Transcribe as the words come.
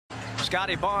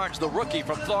Scottie Barnes, the rookie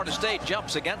from Florida State,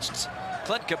 jumps against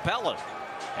Clint Capella.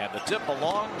 And the tip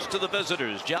belongs to the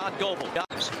visitors, John Goebel.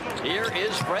 Here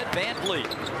is Fred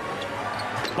VanVleet.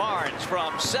 Barnes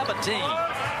from 17.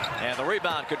 And the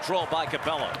rebound controlled by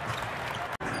Capella.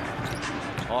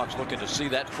 Hawks looking to see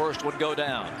that first one go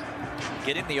down.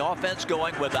 Getting the offense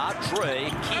going without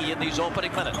Trey, key in these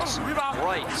opening minutes.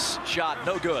 Wright's shot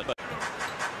no good.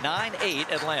 9-8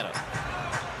 Atlanta.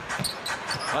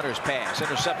 Hunter's pass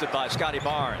intercepted by Scottie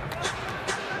Barnes.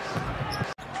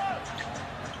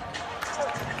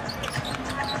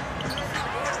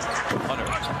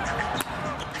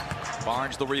 Hunter.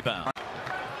 Barnes the rebound.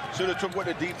 Should have took what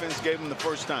the defense gave him the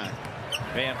first time.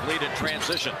 VanVleet in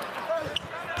transition.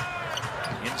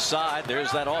 Inside,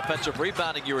 there's that offensive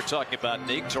rebounding you were talking about,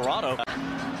 Nick. Toronto.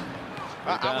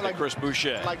 I would like Chris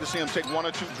Boucher. I'd like to see him take 1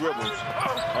 or 2 dribbles.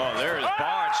 Oh, there is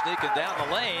Barnes sneaking down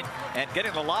the lane and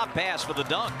getting the lob pass for the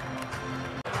dunk.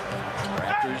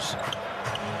 Raptors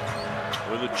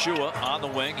with Achua on the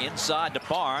wing, inside to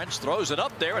Barnes, throws it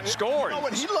up there and scores. You know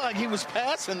what he looked like he was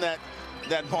passing that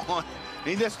ball.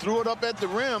 He just threw it up at the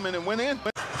rim and it went in.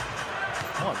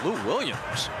 Oh, Lou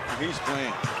Williams. He's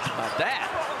playing. About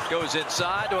that. Goes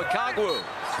inside to Okongwu.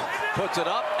 Puts it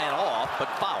up and off, but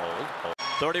fouled.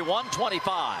 31-25.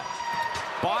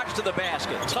 Barnes to the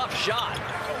basket. Tough shot.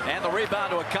 And the rebound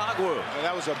to Okongwu. And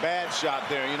that was a bad shot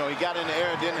there. You know, he got in the air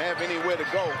and didn't have anywhere to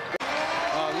go.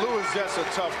 Lou is just a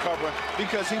tough cover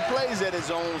because he plays at his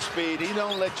own speed. He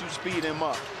don't let you speed him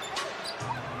up.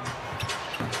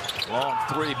 Long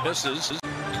three misses.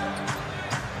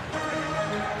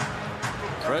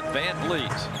 Fred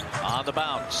VanVleet on the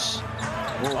bounce.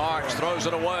 Barnes throws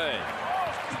it away.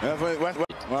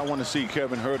 Well, I want to see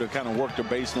Kevin Huerter kind of work the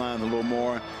baseline a little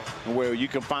more, where you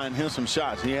can find him some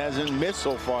shots. He hasn't missed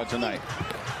so far tonight.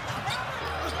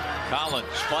 Collins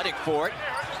fighting for it.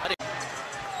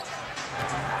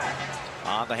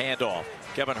 On the handoff,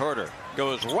 Kevin Huerter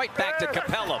goes right back to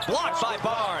Capella. Blocked by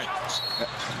Barnes.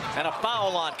 And a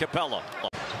foul on Capella.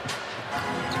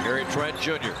 Gary Trent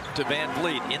Jr. to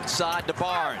VanVleet, inside to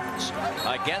Barnes.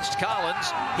 Against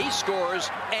Collins, he scores,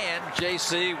 and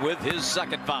JC with his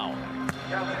second foul.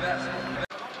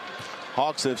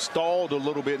 Hawks have stalled a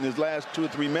little bit in his last 2 or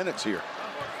 3 minutes here.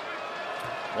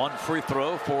 One free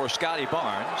throw for Scottie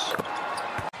Barnes.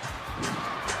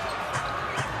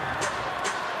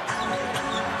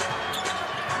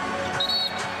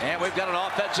 And we've got an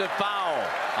offensive foul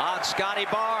on Scottie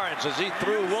Barnes as he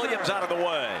threw Williams out of the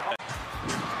way.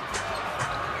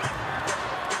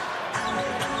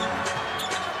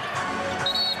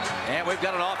 And we've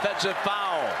got an offensive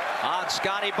foul on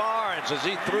Scottie Barnes as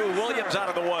he threw Williams out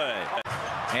of the way.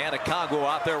 And Okongwu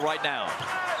out there right now.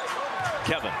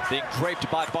 Kevin being draped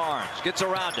by Barnes. Gets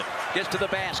around him. Gets to the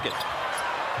basket.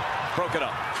 Broke it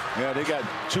up. Yeah, they got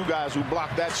 2 guys who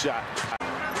blocked that shot.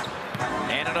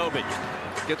 Anunoby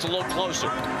gets a little closer.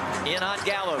 In on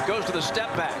Gallo. Goes to the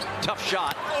step back. Tough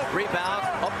shot. Rebound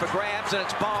up for grabs, and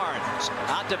it's Barnes.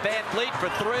 Out to VanVleet for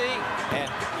 3. And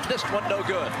this one no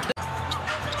good.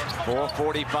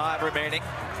 4:45 remaining.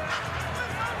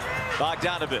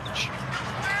 Bogdanovich.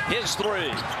 His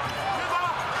 3.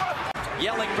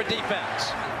 Yelling for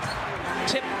defense.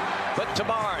 Tip, but to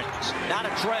Barnes. Now to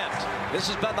Trent. This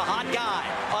has been the hot guy.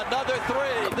 Another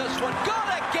 3. This one good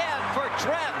again for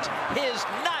Trent. His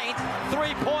 9th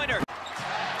three-pointer.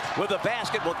 With the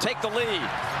basket will take the lead.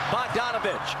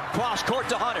 Bogdanovich. Cross court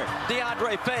to Hunter.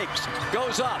 DeAndre fakes.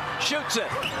 Goes up. Shoots it.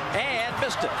 And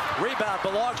missed it. Rebound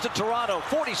belongs to Toronto.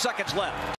 40 seconds left.